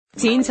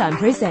Teen Time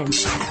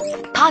Presents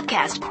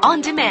Podcast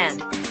on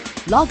Demand.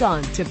 Log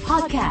on to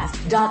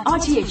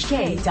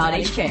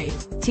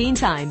podcast.rthk.hk. Teen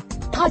Time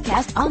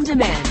Podcast on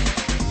Demand.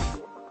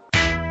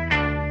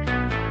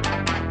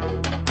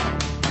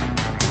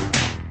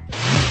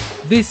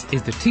 This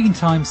is the Teen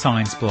Time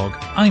Science Blog.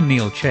 I'm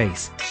Neil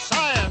Chase.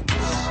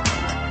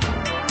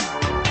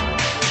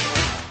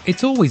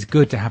 It's always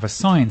good to have a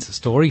science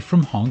story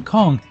from Hong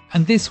Kong,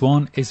 and this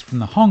one is from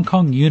the Hong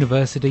Kong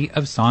University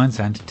of Science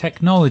and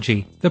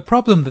Technology. The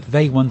problem that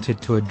they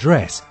wanted to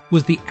address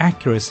was the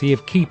accuracy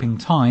of keeping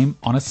time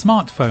on a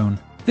smartphone.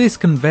 This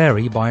can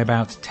vary by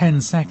about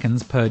 10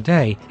 seconds per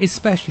day,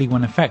 especially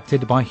when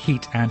affected by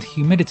heat and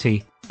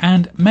humidity,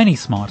 and many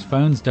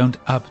smartphones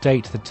don't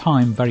update the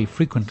time very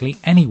frequently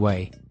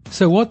anyway.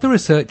 So what the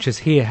researchers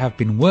here have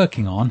been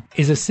working on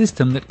is a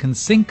system that can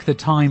sync the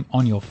time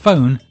on your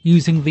phone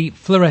using the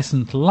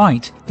fluorescent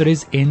light that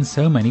is in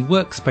so many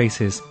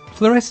workspaces.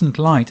 Fluorescent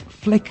light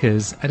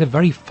flickers at a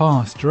very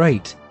fast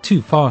rate,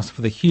 too fast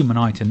for the human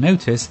eye to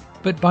notice,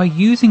 but by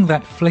using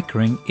that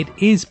flickering it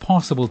is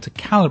possible to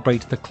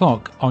calibrate the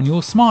clock on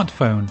your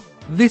smartphone.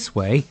 This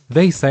way,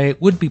 they say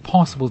it would be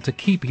possible to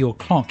keep your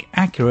clock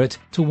accurate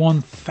to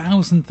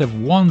 1,000th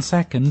of 1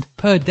 second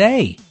per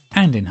day.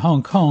 And in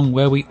Hong Kong,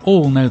 where we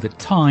all know that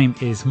time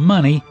is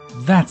money,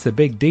 that's a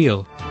big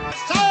deal.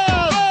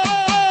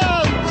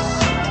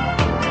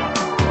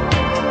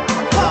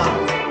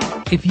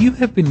 If you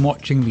have been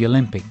watching the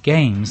Olympic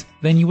Games,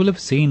 then you will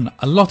have seen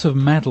a lot of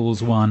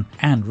medals won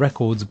and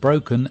records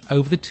broken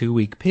over the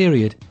 2-week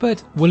period.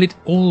 But will it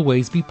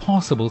always be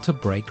possible to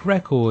break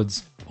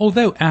records?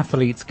 Although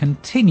athletes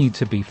continue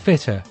to be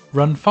fitter,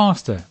 run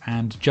faster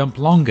and jump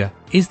longer,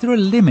 is there a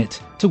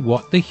limit to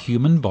what the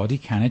human body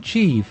can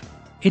achieve?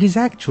 It is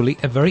actually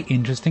a very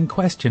interesting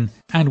question,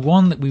 and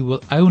one that we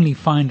will only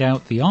find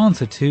out the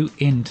answer to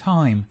in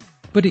time.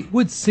 But it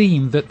would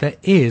seem that there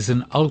is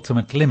an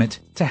ultimate limit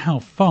to how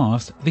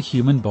fast the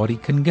human body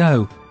can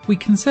go. We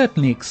can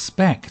certainly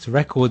expect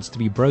records to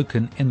be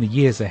broken in the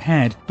years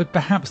ahead, but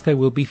perhaps there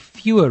will be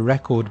fewer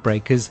record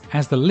breakers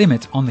as the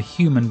limit on the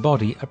human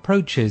body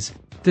approaches.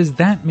 Does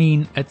that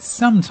mean at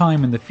some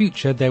time in the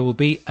future there will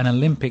be an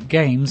Olympic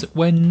Games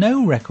where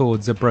no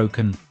records are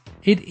broken?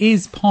 It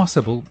is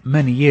possible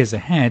many years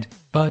ahead,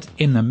 but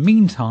in the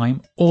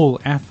meantime, all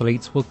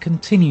athletes will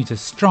continue to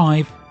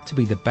strive to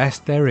be the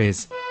best there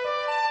is.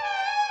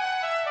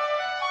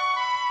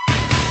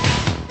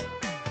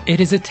 It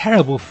is a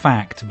terrible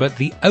fact, but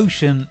the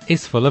ocean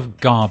is full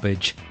of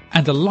garbage,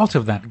 and a lot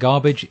of that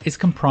garbage is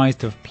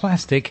comprised of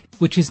plastic,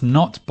 which is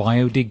not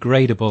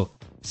biodegradable.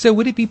 So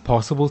would it be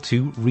possible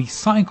to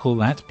recycle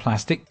that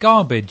plastic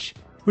garbage?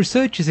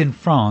 Researchers in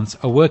France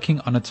are working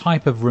on a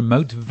type of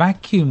remote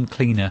vacuum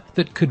cleaner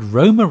that could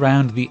roam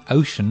around the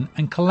ocean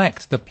and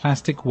collect the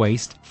plastic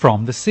waste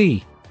from the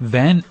sea.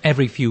 Then,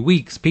 every few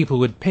weeks, people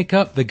would pick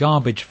up the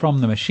garbage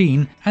from the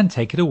machine and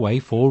take it away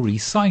for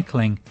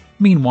recycling.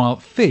 Meanwhile,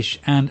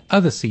 fish and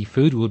other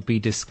seafood would be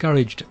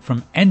discouraged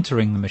from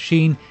entering the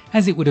machine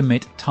as it would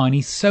emit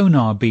tiny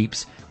sonar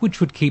beeps, which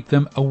would keep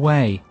them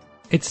away.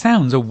 It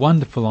sounds a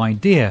wonderful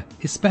idea,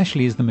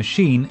 especially as the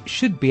machine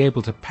should be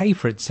able to pay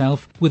for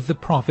itself with the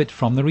profit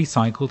from the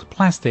recycled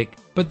plastic,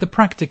 but the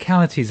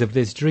practicalities of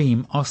this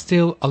dream are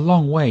still a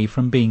long way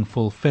from being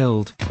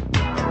fulfilled.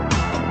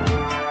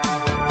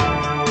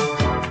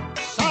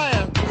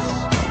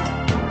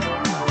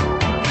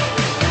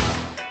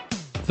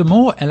 The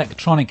more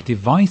electronic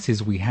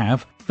devices we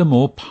have, the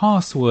more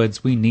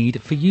passwords we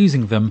need for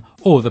using them,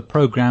 or the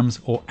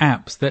programs or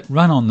apps that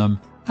run on them.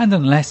 And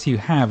unless you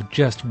have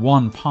just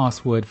one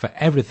password for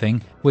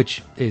everything,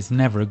 which is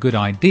never a good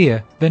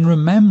idea, then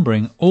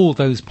remembering all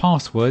those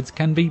passwords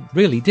can be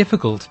really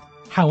difficult.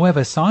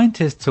 However,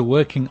 scientists are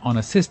working on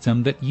a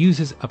system that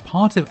uses a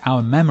part of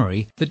our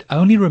memory that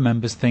only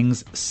remembers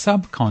things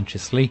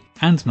subconsciously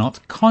and not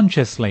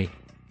consciously.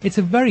 It's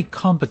a very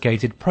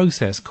complicated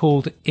process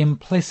called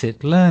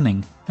implicit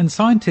learning, and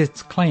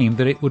scientists claim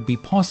that it would be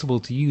possible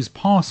to use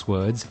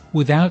passwords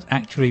without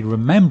actually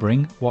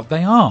remembering what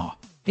they are.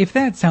 If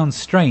that sounds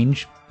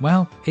strange,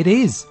 well, it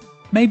is.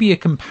 Maybe a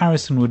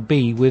comparison would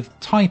be with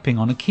typing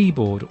on a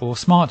keyboard or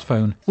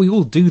smartphone. We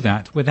all do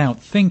that without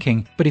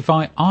thinking, but if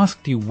I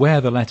asked you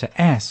where the letter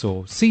S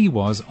or C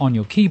was on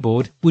your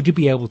keyboard, would you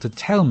be able to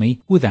tell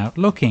me without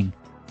looking?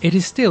 It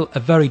is still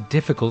a very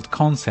difficult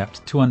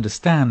concept to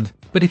understand,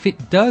 but if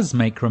it does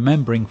make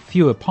remembering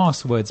fewer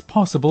passwords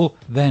possible,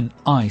 then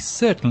I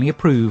certainly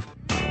approve.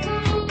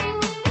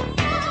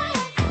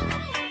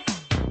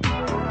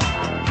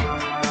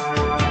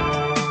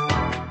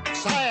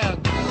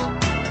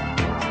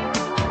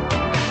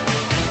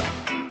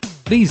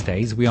 These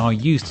days we are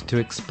used to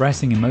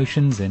expressing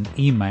emotions in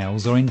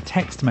emails or in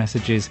text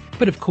messages,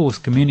 but of course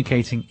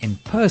communicating in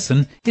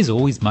person is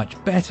always much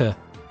better.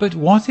 But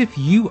what if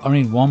you are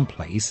in one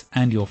place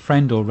and your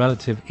friend or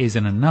relative is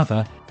in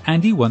another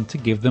and you want to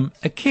give them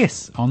a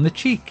kiss on the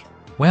cheek?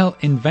 Well,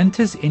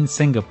 inventors in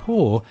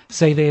Singapore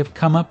say they have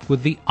come up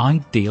with the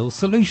ideal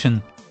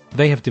solution.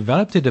 They have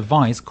developed a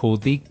device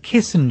called the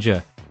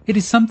Kissenger. It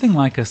is something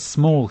like a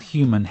small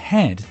human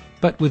head,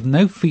 but with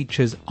no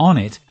features on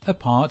it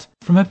apart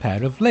from a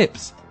pair of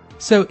lips.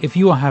 So if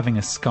you are having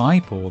a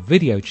Skype or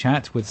video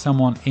chat with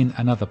someone in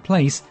another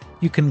place,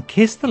 you can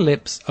kiss the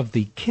lips of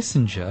the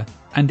kissenger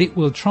and it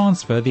will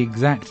transfer the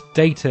exact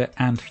data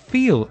and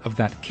feel of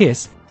that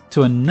kiss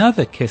to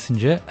another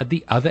kissenger at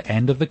the other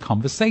end of the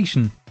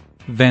conversation.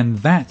 Then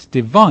that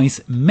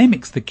device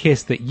mimics the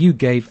kiss that you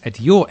gave at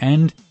your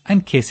end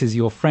and kisses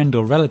your friend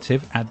or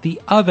relative at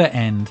the other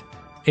end.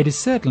 It is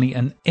certainly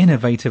an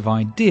innovative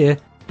idea,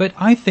 but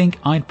I think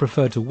I'd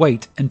prefer to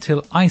wait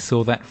until I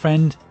saw that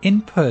friend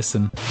in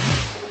person.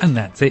 And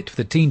that's it for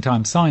the Teen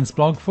Time Science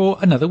blog for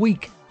another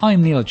week.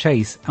 I'm Neil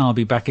Chase, and I'll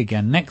be back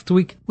again next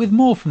week with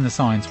more from the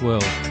science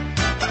world.